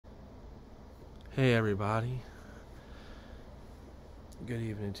Hey everybody, good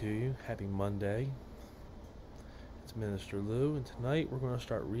evening to you. Happy Monday. It's Minister Lou, and tonight we're going to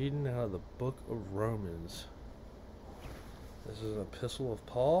start reading out of the book of Romans. This is an epistle of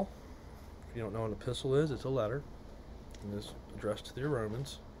Paul. If you don't know what an epistle is, it's a letter, and it's addressed to the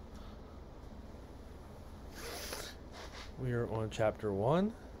Romans. We are on chapter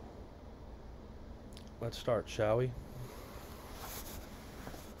 1. Let's start, shall we?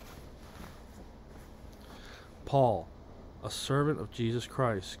 Paul, a servant of Jesus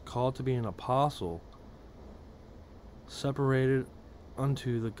Christ, called to be an apostle, separated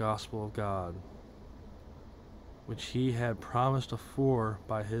unto the gospel of God, which he had promised afore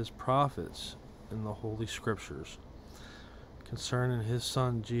by his prophets in the holy scriptures, concerning his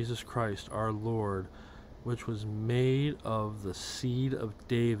Son Jesus Christ our Lord, which was made of the seed of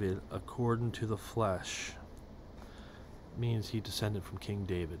David according to the flesh. Means he descended from King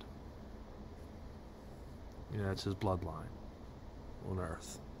David. That's his bloodline on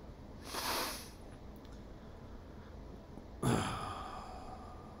earth.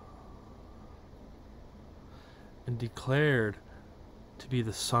 And declared to be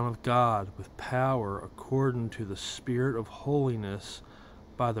the Son of God with power according to the Spirit of holiness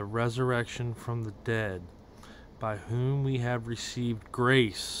by the resurrection from the dead, by whom we have received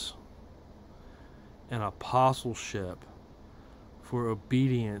grace and apostleship for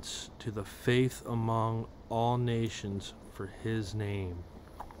obedience to the faith among all nations for his name.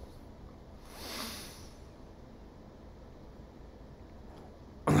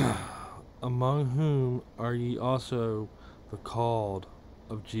 Among whom are ye also the called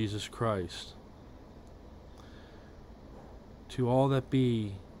of Jesus Christ. To all that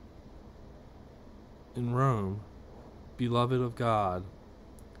be in Rome, beloved of God,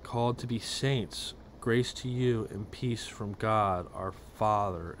 called to be saints, grace to you and peace from God our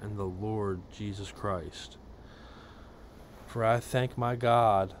Father and the Lord Jesus Christ. For I thank my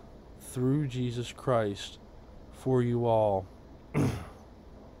God through Jesus Christ for you all,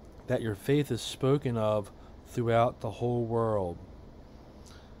 that your faith is spoken of throughout the whole world.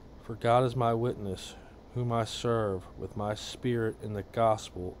 For God is my witness, whom I serve with my spirit in the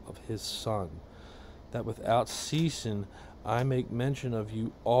gospel of his Son, that without ceasing I make mention of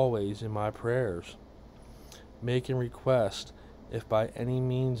you always in my prayers, making request, if by any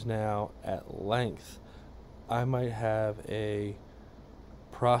means now at length I might have a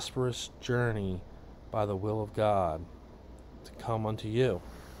prosperous journey by the will of God to come unto you.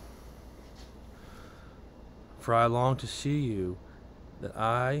 For I long to see you, that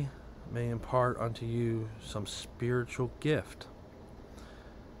I may impart unto you some spiritual gift,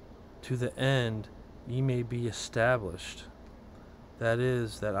 to the end ye may be established, that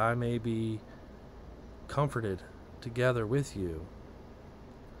is, that I may be comforted together with you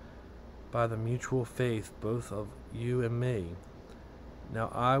by the mutual faith both of you and me.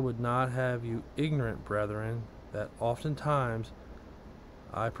 Now I would not have you ignorant, brethren, that oftentimes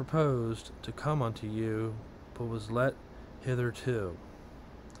I proposed to come unto you, but was let hitherto,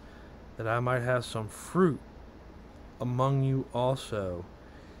 that I might have some fruit among you also,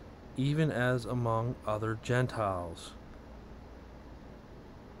 even as among other Gentiles.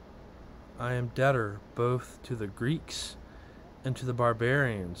 I am debtor both to the Greeks and to the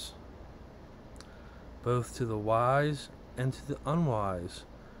barbarians, both to the wise and to the unwise.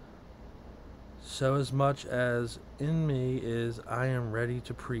 So as much as in me is, I am ready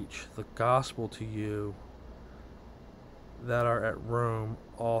to preach the gospel to you that are at Rome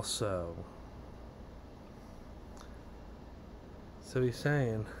also. So he's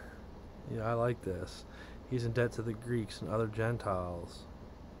saying, I like this. He's in debt to the Greeks and other Gentiles.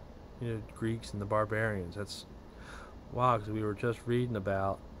 Greeks and the barbarians. That's wow, because we were just reading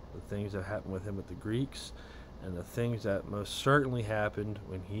about the things that happened with him with the Greeks and the things that most certainly happened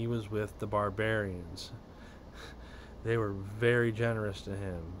when he was with the barbarians. They were very generous to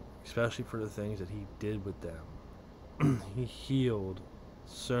him, especially for the things that he did with them. He healed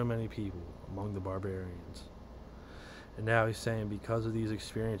so many people among the barbarians. And now he's saying because of these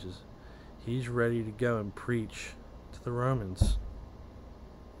experiences, he's ready to go and preach to the Romans.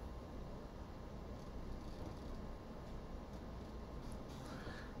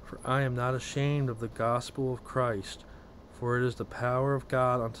 For I am not ashamed of the gospel of Christ, for it is the power of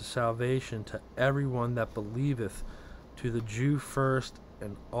God unto salvation to everyone that believeth, to the Jew first,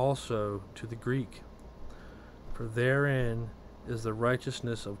 and also to the Greek. For therein is the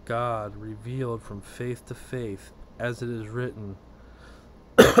righteousness of God revealed from faith to faith, as it is written,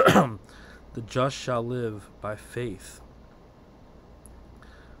 the just shall live by faith.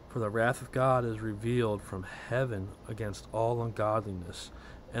 For the wrath of God is revealed from heaven against all ungodliness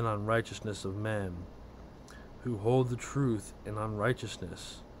and unrighteousness of men, who hold the truth in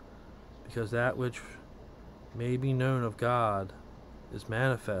unrighteousness, because that which may be known of God is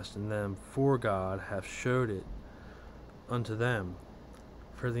manifest in them, for God hath showed it unto them.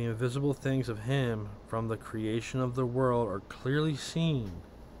 For the invisible things of him from the creation of the world are clearly seen,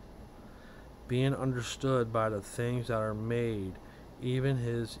 being understood by the things that are made, even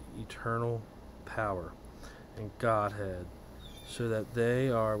his eternal power and Godhead, so that they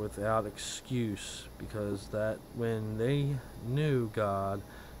are without excuse, because that when they knew God,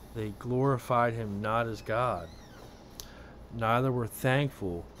 they glorified him not as God, neither were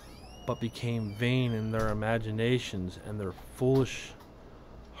thankful, but became vain in their imaginations, and their foolish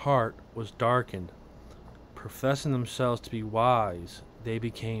heart was darkened. Professing themselves to be wise, they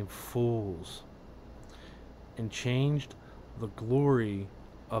became fools, and changed the glory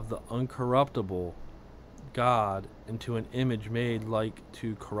of the uncorruptible God into an image made like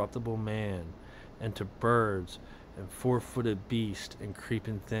to corruptible man, and to birds, and four-footed beasts, and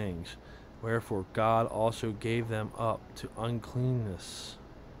creeping things. Wherefore God also gave them up to uncleanness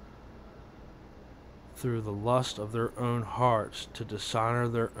through the lust of their own hearts, to dishonor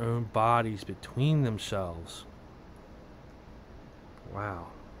their own bodies between themselves. Wow.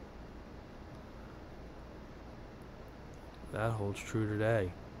 That holds true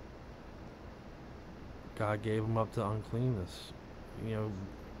today. God gave them up to uncleanness. You know,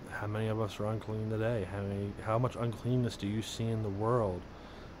 how many of us are unclean today? How much uncleanness do you see in the world?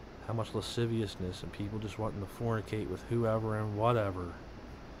 How much lasciviousness and people just wanting to fornicate with whoever and whatever.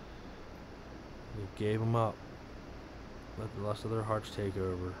 He gave them up. Let the lust of their hearts take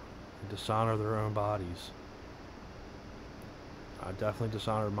over. And dishonor their own bodies. I definitely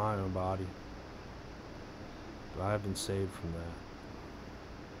dishonored my own body. But I have been saved from that.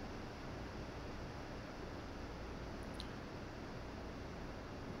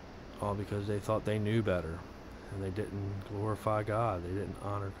 All because they thought they knew better. And they didn't glorify God. They didn't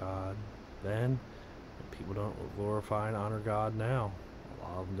honor God then. And people don't glorify and honor God now. A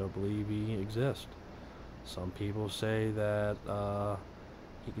lot of them don't believe he exists. Some people say that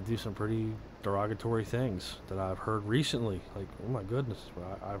he could do some pretty derogatory things that I've heard recently. Like, oh my goodness,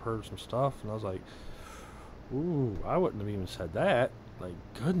 I've heard some stuff and I was like, ooh, I wouldn't have even said that. Like,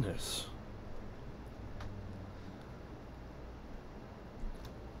 goodness.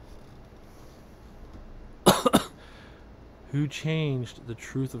 Who changed the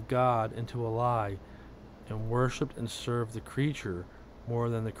truth of God into a lie, and worshipped and served the creature more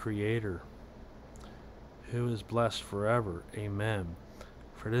than the Creator, who is blessed forever. Amen.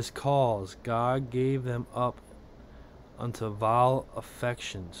 For this cause God gave them up unto vile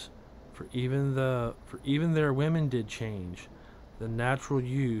affections, for even their women did change the natural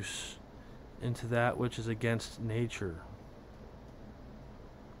use into that which is against nature.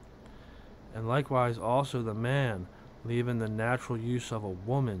 And likewise also the man, leaving the natural use of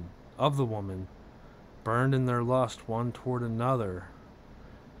the woman, burned in their lust one toward another,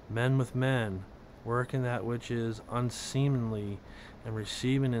 men with men, working that which is unseemly, and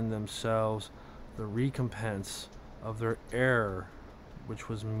receiving in themselves the recompense of their error, which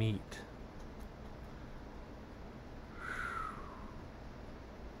was meat.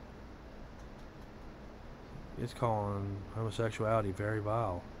 It's calling homosexuality very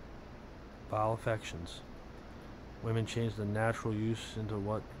vile. Vile affections. Women change the natural use into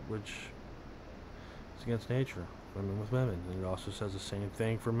which is against nature. Women with women. And it also says the same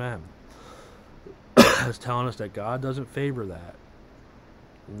thing for men. It's telling us that God doesn't favor that.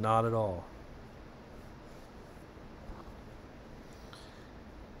 Not at all.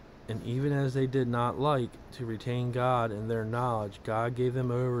 And even as they did not like to retain God in their knowledge, God gave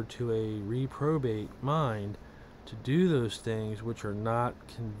them over to a reprobate mind to do those things which are not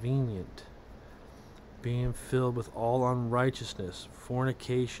convenient, being filled with all unrighteousness,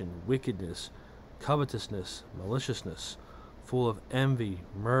 fornication, wickedness, covetousness, maliciousness, full of envy,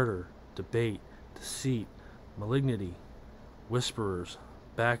 murder, debate, deceit, malignity, whisperers,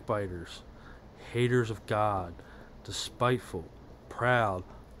 backbiters, haters of God, despiteful, proud,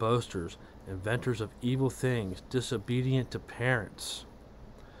 boasters, inventors of evil things, disobedient to parents,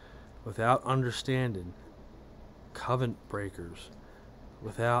 without understanding, covenant breakers,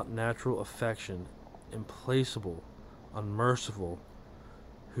 without natural affection, implacable, unmerciful,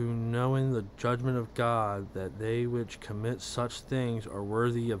 who knowing the judgment of God, that they which commit such things are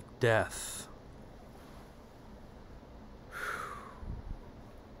worthy of death.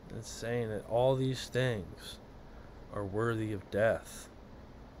 It's saying that all these things are worthy of death.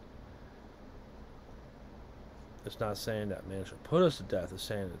 It's not saying that man should put us to death. It's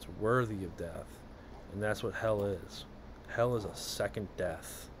saying it's worthy of death. And that's what hell is. Hell is a second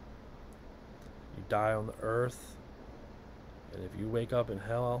death. You die on the earth, and if you wake up in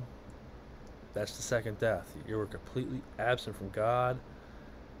hell, that's the second death. You were completely absent from God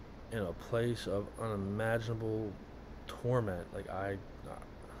in a place of unimaginable torment. Like I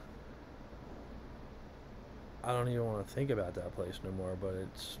don't even want to think about that place no more, but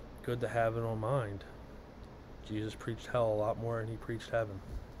it's good to have it on mind. Jesus preached hell a lot more than he preached heaven.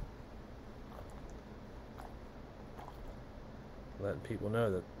 Letting people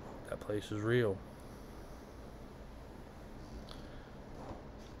know that that place is real.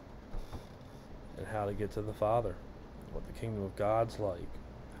 And how to get to the Father. What the kingdom of God's like.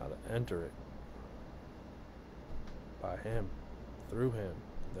 How to enter it. By him. Through him.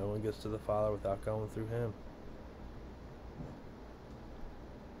 No one gets to the Father without going through him.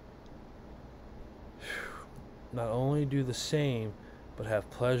 Not only do the same, but have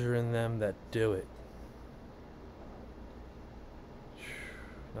pleasure in them that do it.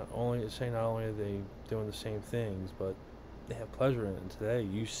 Not only are they doing the same things, but they have pleasure in it. And today,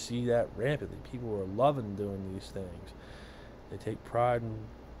 you see that rampantly. People are loving doing these things. They take pride and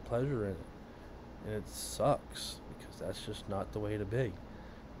pleasure in it. And it sucks, because that's just not the way to be.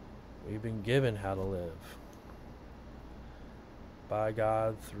 We've been given how to live. By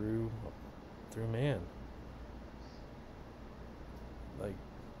God through man. Like,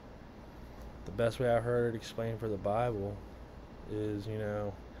 the best way I heard it explained for the Bible is,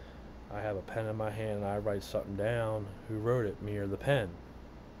 I have a pen in my hand and I write something down. Who wrote it, me or the pen?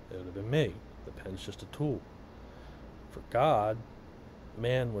 It would have been me. The pen's just a tool. For God,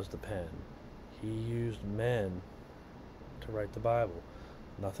 man was the pen. He used men to write the Bible.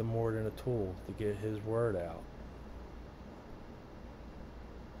 Nothing more than a tool to get his word out.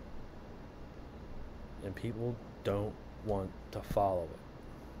 And people don't want to follow it.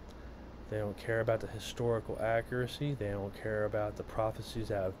 They don't care about the historical accuracy. They don't care about the prophecies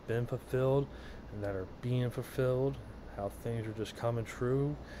that have been fulfilled and that are being fulfilled. How things are just coming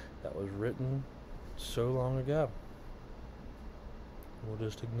true that was written so long ago. We'll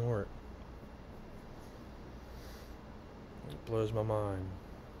just ignore it. It blows my mind.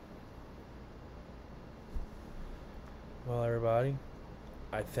 Well, everybody,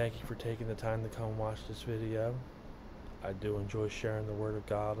 I thank you for taking the time to come watch this video. I do enjoy sharing the Word of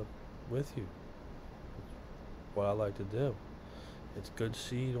God with you. It's what I like to do. It's good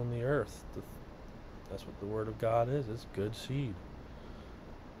seed on the earth. That's what the Word of God is. It's good seed.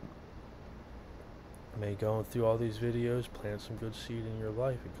 May going through all these videos plant some good seed in your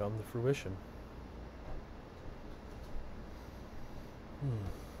life and come to fruition.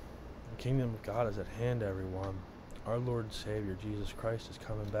 The kingdom of God is at hand, everyone. Our Lord and Savior, Jesus Christ, is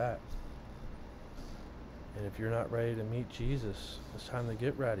coming back. And if you're not ready to meet Jesus, it's time to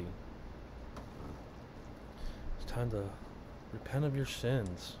get ready. It's time to repent of your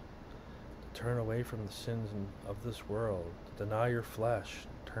sins, to turn away from the sins of this world, to deny your flesh,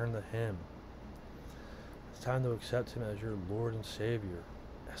 turn to him. It's time to accept him as your Lord and Savior,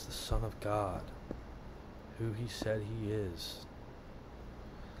 as the Son of God, who he said he is.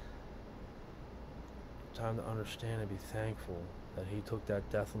 Time to understand and be thankful that he took that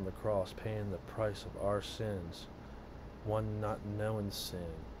death on the cross, paying the price of our sins, one not knowing sin.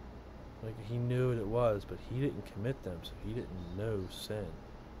 Like, he knew what it was, but he didn't commit them, so he didn't know sin.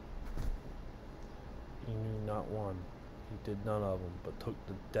 He knew not one. He did none of them, but took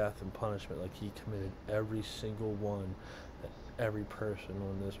the death and punishment like he committed every single one that every person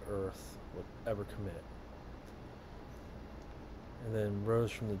on this earth would ever commit. And then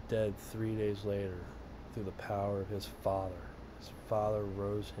rose from the dead 3 days later through the power of his Father. His Father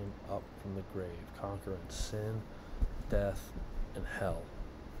rose him up from the grave, conquering sin, death, and hell.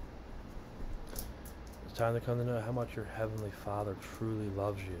 It's time to come to know how much your Heavenly Father truly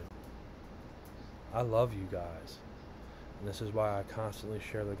loves you. I love you guys, and this is why I constantly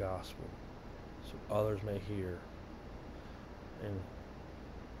share the gospel, so others may hear and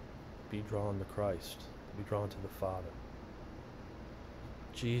be drawn to Christ, be drawn to the Father.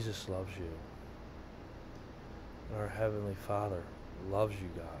 Jesus loves you. And our Heavenly Father loves you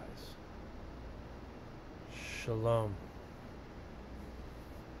guys. Shalom.